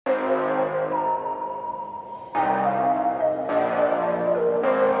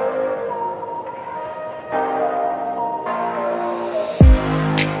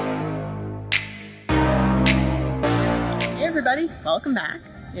everybody, welcome back.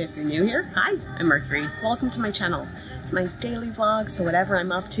 If you're new here, hi, I'm Mercury. Welcome to my channel. It's my daily vlog, so whatever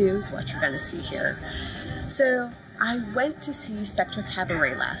I'm up to is what you're gonna see here. So I went to see Spectra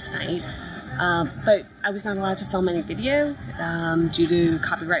Cabaret last night, but I was not allowed to film any video due to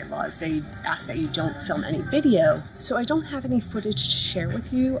copyright laws. They ask that you don't film any video, so I don't have any footage to share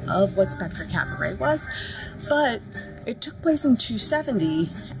with you of what Spectra Cabaret was, but it took place in 270,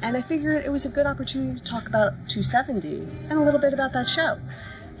 and I figured it was a good opportunity to talk about 270 and a little bit about that show.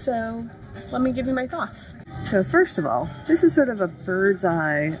 So let me give you my thoughts. So first of all, this is sort of a bird's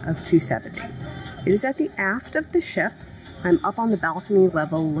eye of 270. It is at the aft of the ship. I'm up on the balcony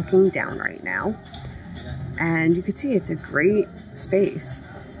level looking down right now, and you can see it's a great space.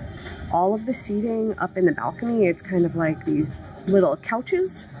 All of the seating up in the balcony, it's kind of like these little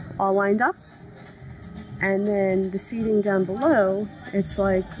couches all lined up. And then the seating down below, it's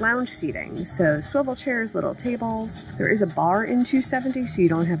like lounge seating. So swivel chairs, little tables. There is a bar in 270, so you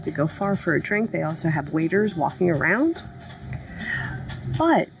don't have to go far for a drink. They also have waiters walking around.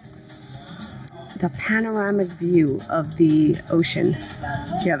 But the panoramic view of the ocean,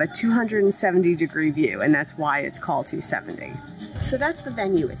 you have a 270-degree view, and that's why it's called 270. So that's the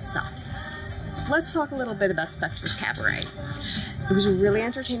venue itself. Let's talk a little bit about Spectra's Cabaret. It was a really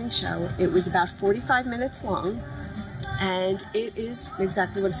entertaining show. It was about 45 minutes long, and it is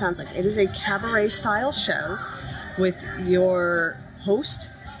exactly what it sounds like. It is a cabaret style show with your host,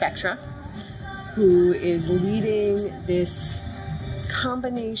 Spectra, who is leading this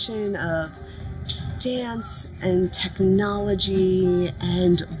combination of dance and technology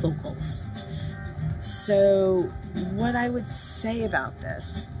and vocals. So what I would say about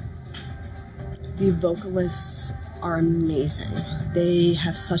this, the vocalists are amazing. They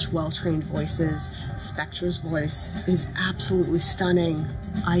have such well-trained voices. Spectra's voice is absolutely stunning.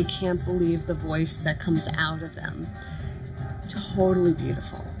 I can't believe the voice that comes out of them. Totally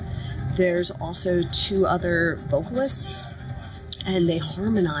beautiful. There's also two other vocalists, and they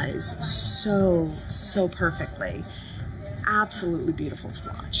harmonize so perfectly. Absolutely beautiful to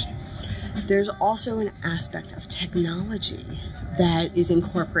watch. There's also an aspect of technology that is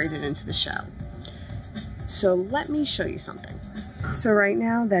incorporated into the show. So let me show you something. So right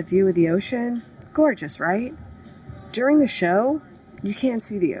now, that view of the ocean, gorgeous, right? During the show, you can't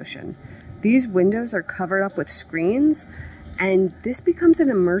see the ocean. These windows are covered up with screens, and this becomes an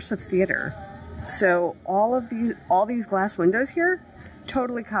immersive theater. So all these glass windows here,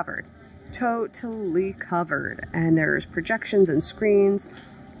 totally covered. Totally covered. And there's projections and screens.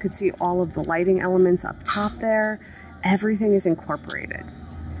 You could see all of the lighting elements up top there. Everything is incorporated.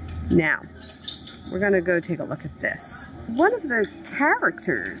 Now, we're gonna go take a look at this. One of the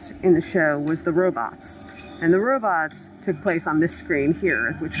characters in the show was the robots. And the robots took place on this screen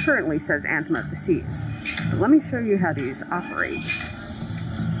here, which currently says Anthem of the Seas. But let me show you how these operate.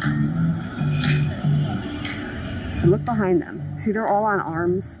 So look behind them. See, they're all on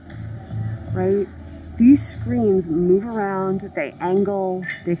arms, right? These screens move around, they angle,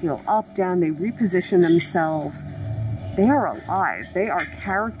 they go up, down, they reposition themselves. They are alive. They are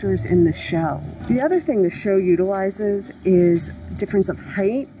characters in the show. The other thing the show utilizes is difference of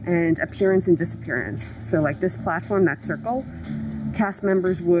height and appearance and disappearance. So like this platform, that circle, cast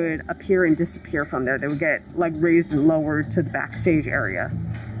members would appear and disappear from there. They would get like raised and lowered to the backstage area.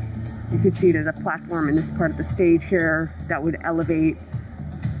 You could see there's a platform in this part of the stage here that would elevate.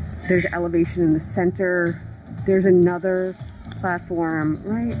 There's elevation in the center. There's another platform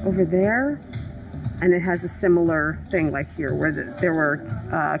right over there. And it has a similar thing like here where there were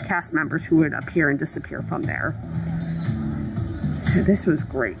cast members who would appear and disappear from there. So this was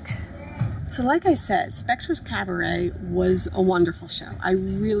great. So like I said, Spectra's Cabaret was a wonderful show. I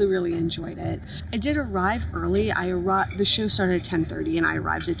really enjoyed it. I did arrive early. The show started at 10:30 and I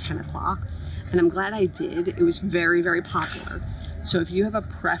arrived at 10 o'clock. And I'm glad I did. It was very popular. So if you have a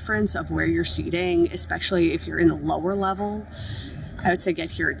preference of where you're seating, especially if you're in the lower level, I would say get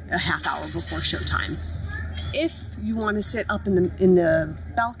here a half hour before showtime. If you want to sit up in the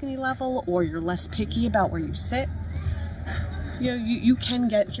balcony level, or you're less picky about where you sit, you can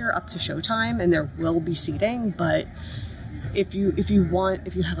get here up to showtime, and there will be seating. But if you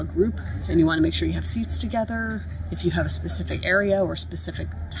have a group and you want to make sure you have seats together, if you have a specific area or specific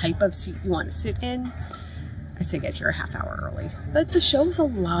type of seat you want to sit in, I say get here a half hour early. But the show was a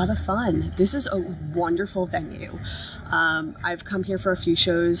lot of fun. This is a wonderful venue. I've come here for a few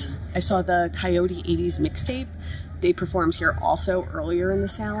shows. I saw the Coyote 80s mixtape. They performed here also earlier in the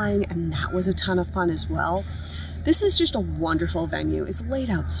sailing, and that was a ton of fun as well. This is just a wonderful venue. It's laid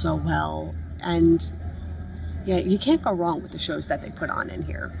out so well, and yeah, you can't go wrong with the shows that they put on in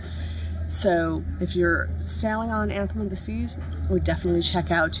here. So if you're sailing on Anthem of the Seas, we definitely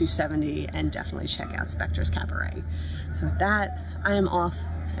check out 270 and definitely check out Spectra's Cabaret. So with that, I am off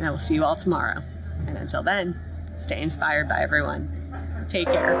and I will see you all tomorrow. And until then, stay inspired by everyone. Take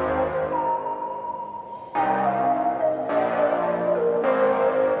care.